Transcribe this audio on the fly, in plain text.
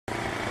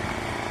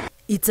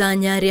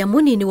Itanya rĩa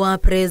mũnini wa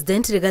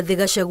president Rigathi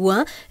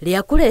Gachagua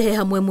rĩa kurehe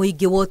hamwe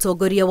mũingĩ wa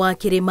ũtongoria wa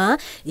kĩrĩma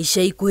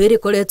ica ikuhĩ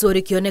rĩkoretwo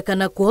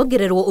rĩkĩonekana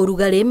kuongererwo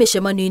ũrugarĩ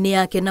mĩcemanio-inĩ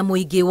yake na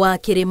mũingĩ wa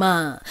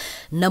kĩrĩma.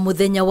 Na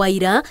mũthenya wa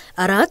ira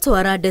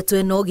aratwara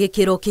ndeto ĩno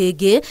gĩkĩro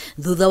kĩngĩ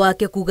thutha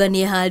wake kuuga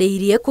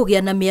nĩeharĩirie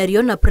kũgĩa na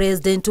mĩario na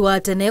president wa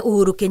tene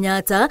Uhuru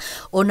Kenyatta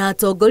ona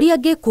atongoria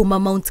angĩ kuma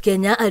Mount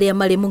Kenya arĩa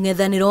marĩ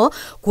mũng'ethanĩro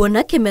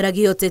kuona kĩmera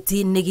gĩa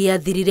ũteti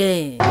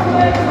nĩgĩathirire.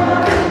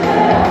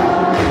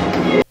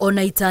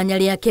 Ona itanya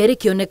rĩake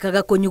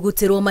rĩkĩonekaga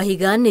kũnyugutĩrwo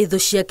mahiga nĩ thũ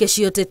ciake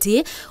cia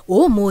ũteti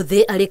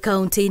ũmũthĩ arĩ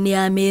kaunti-inĩ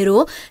ya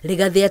Meru.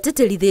 Rigathi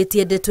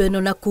atĩtĩrithĩtie ndeto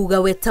ĩno na kuuga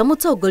we ta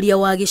mũtongoria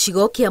wa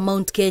gĩcigo kĩa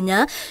Mount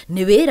Kenya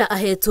nĩ wĩra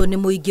ahetwo nĩ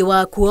mũingĩ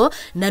wakuo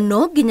na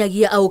no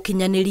nginyagia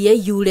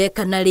aũkinyanĩrie yure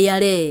kana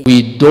rĩare.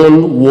 We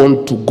don't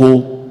want to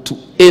go to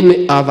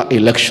any other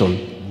election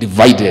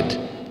divided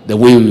the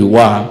way we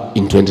were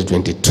in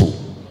 2022.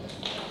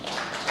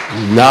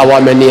 Na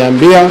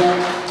wameniambia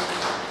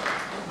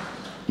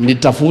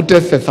nitafute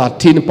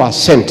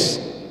 13%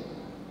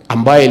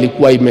 ambayo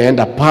ilikuwa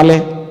imeenda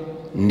pale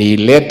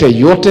nilete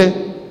yote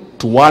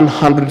to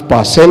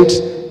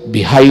 100%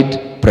 behind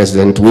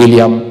President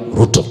William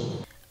Ruto.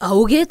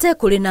 Augĩte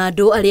kũrĩ na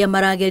andũ arĩa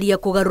marageria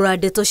kũgarũra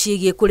ndeto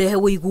ciĩgiĩ kũrehe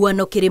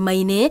ũiguano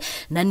kĩrĩma-inĩ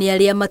na nĩ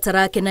arĩa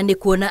matarakena nĩ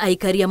kuona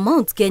aikari a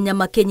Mount Kenya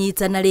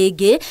makĩnyitana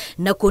rĩngĩ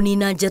na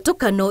kũnina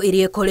njatũkano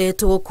ĩrĩa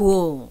ĩkoretwo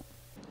kuo.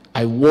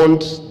 I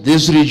want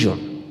this region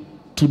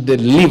to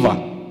deliver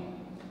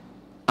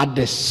a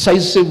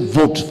decisive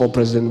vote for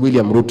President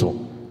William Ruto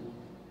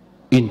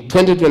in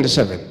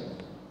 2027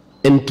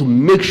 and to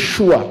make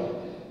sure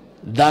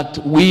that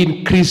we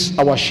increase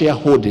our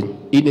shareholding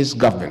in his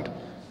government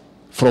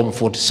from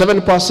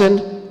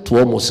 47% to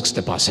almost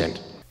 60%.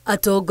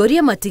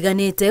 Atongoria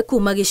matiganĩte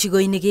kuma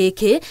gĩcigo-inĩ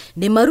gĩkĩ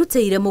nĩ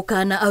marutĩire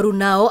mũkana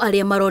arunao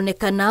arĩa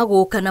maronekana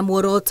gũka na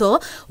muoroto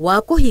wa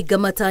kũhinga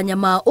matanya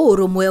ma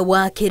ũrũmwe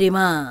wa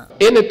kĩrĩma.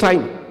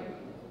 Anytime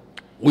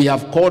we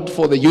have called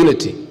for the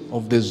unity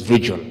of this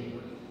region,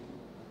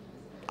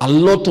 a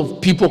lot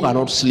of people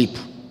cannot sleep.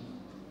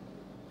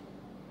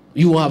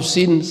 You have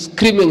seen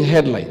screaming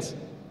headlines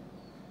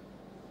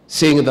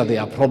saying that there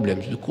are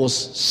problems because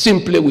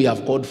simply we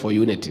have called for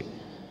unity.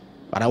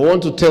 But I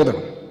want to tell them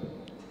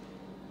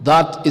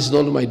that is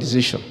not my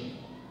decision.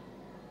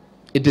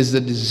 It is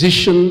the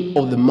decision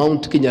of the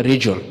Mount Kenya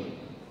region.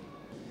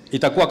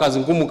 Itakuwa kazi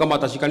ngumu kama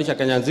atashikanisha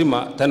Kenya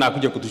nzima tena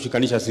akuje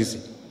kutushikanisha sisi.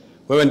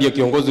 Wewe ndiye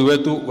kiongozi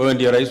wetu, wewe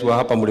ndiye rais wa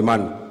hapa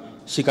Mlimani.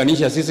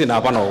 Shikanisha sisi na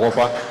hapana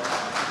ogopa.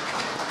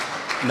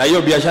 Na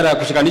hiyo biashara ya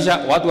kushikanisha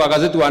watu wa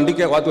gazeti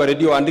waandike, watu wa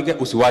redio waandike,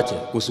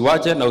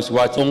 usiwache na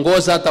usiwache.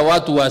 Ongoza hata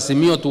watu wa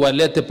Azimio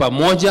tuwalete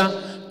pamoja,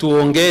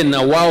 tuongee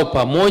na wao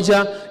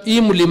pamoja,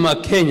 hii Mlima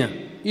Kenya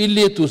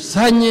ili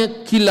tusanye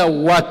kila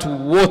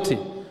watu wote.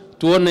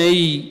 Tuone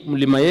hii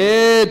mlima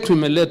yetu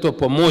imeletwa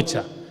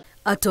pamoja.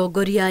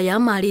 Atongoria aya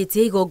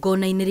marĩtie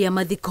igongona-inĩ rĩa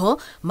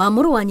mathiko ma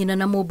mũrũ wa nyina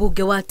na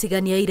mũmbunge wa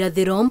tigania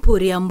irathĩro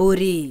Mpũria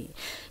Mbũri.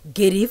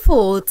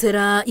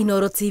 Ngĩribotera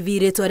Inooro TV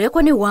rĩtwa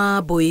rĩakwa nĩ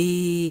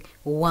Wambũi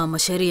wa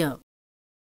Macharia.